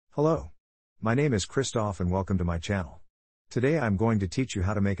Hello. My name is Christoph and welcome to my channel. Today I'm going to teach you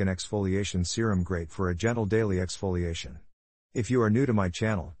how to make an exfoliation serum great for a gentle daily exfoliation. If you are new to my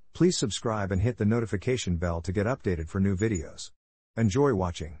channel, please subscribe and hit the notification bell to get updated for new videos. Enjoy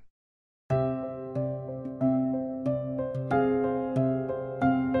watching.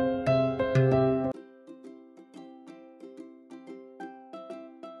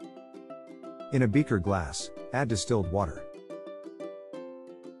 In a beaker glass, add distilled water.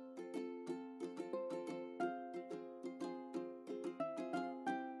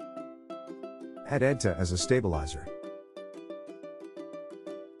 Add AHA as a stabilizer.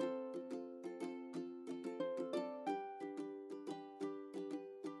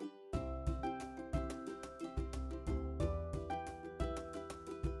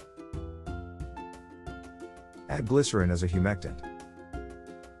 Add glycerin as a humectant.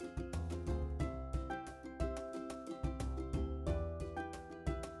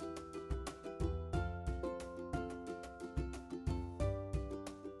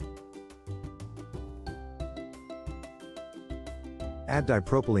 Add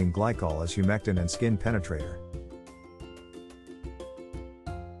dipropylene glycol as humectant and skin penetrator.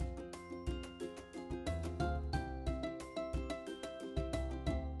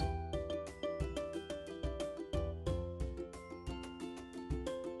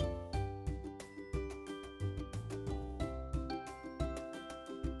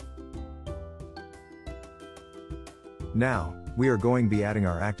 Now, we are going to be adding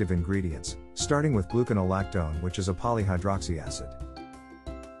our active ingredients, starting with gluconolactone, which is a polyhydroxy acid.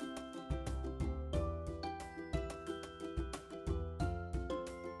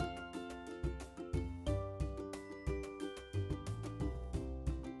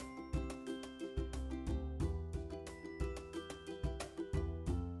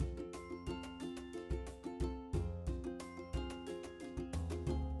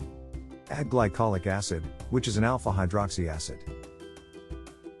 Add glycolic acid, which is an alpha-hydroxy acid.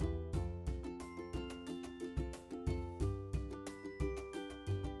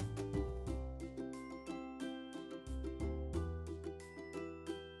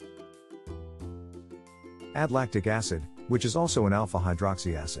 Add lactic acid, which is also an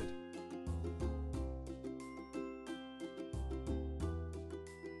alpha-hydroxy acid.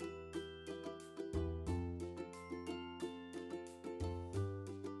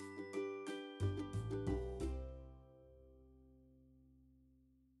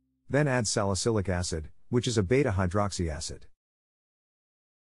 Then add salicylic acid, which is a beta-hydroxy acid.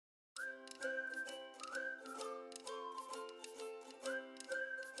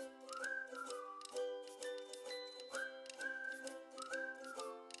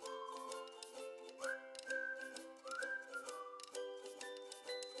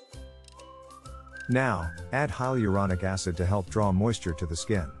 Now, add hyaluronic acid to help draw moisture to the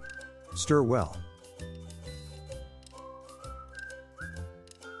skin. Stir well.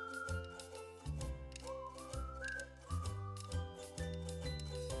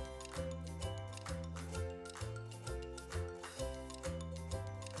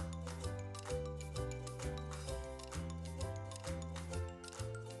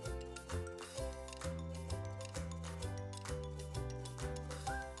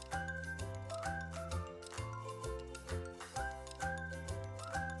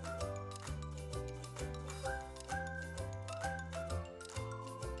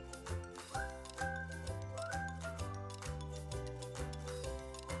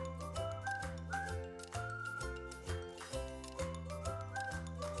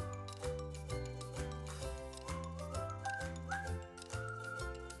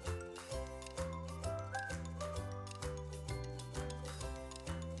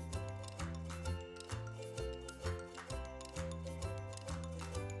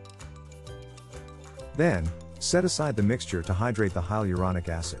 Then, set aside the mixture to hydrate the hyaluronic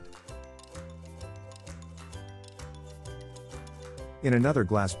acid. In another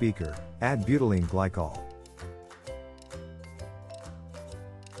glass beaker, add butylene glycol.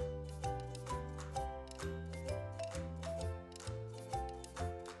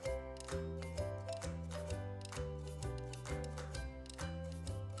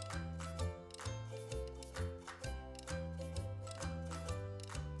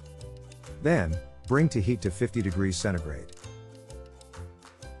 Then, bring to heat to 50 degrees centigrade.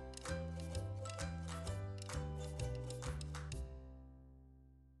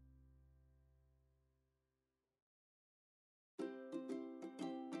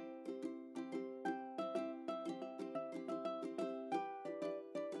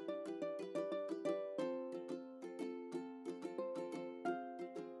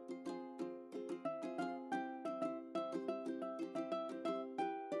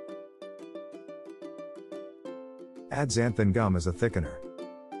 Add xanthan gum as a thickener.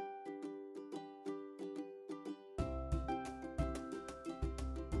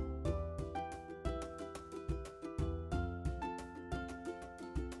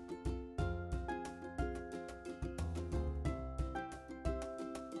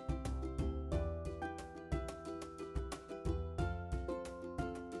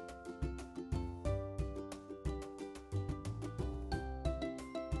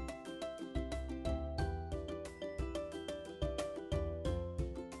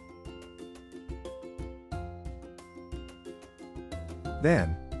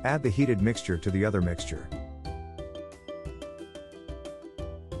 Then, add the heated mixture to the other mixture.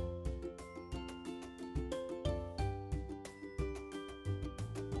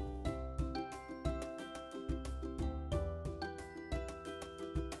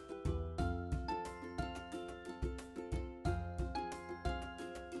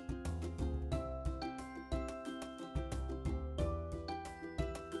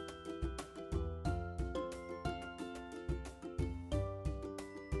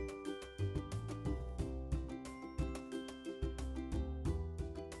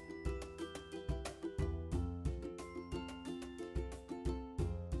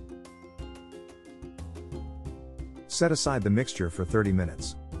 Set aside the mixture for 30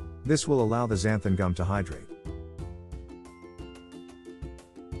 minutes. This will allow the xanthan gum to hydrate.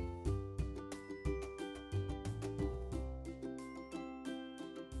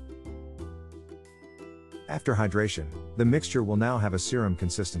 After hydration, the mixture will now have a serum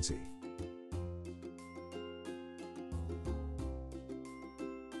consistency.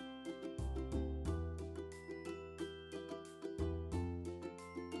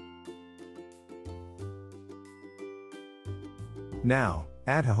 Now,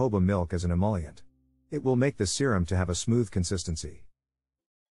 add jojoba milk as an emollient. It will make the serum to have a smooth consistency.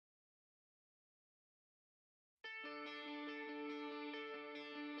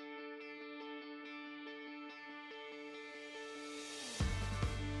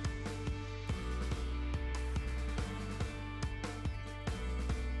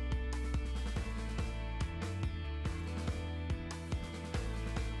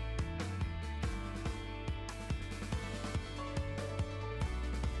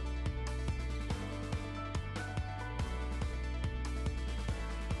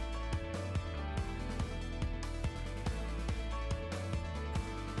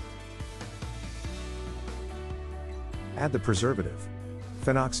 Add the preservative.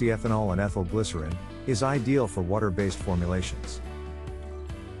 Phenoxyethanol and ethyl glycerin is ideal for water-based formulations.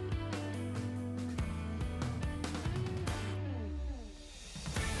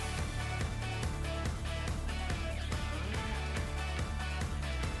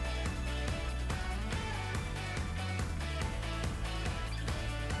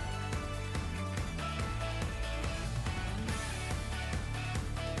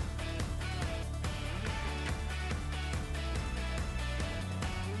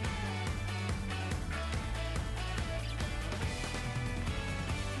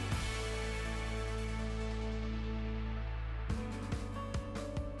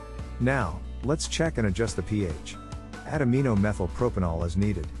 Now, let's check and adjust the pH. Add amino methylpropanol as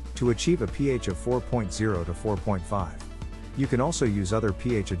needed, to achieve a pH of 4.0 to 4.5. You can also use other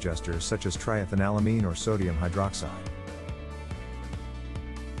pH adjusters such as triethanolamine or sodium hydroxide.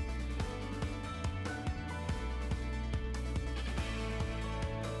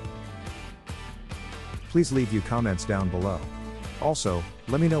 Please leave your comments down below. Also,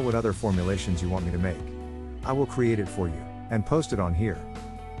 let me know what other formulations you want me to make. I will create it for you, and post it on here.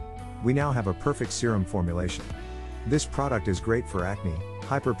 We now have a perfect serum formulation. This product is great for acne,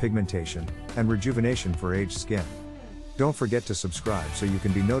 hyperpigmentation, and rejuvenation for aged skin. Don't forget to subscribe so you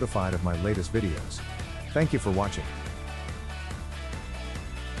can be notified of my latest videos. Thank you for watching.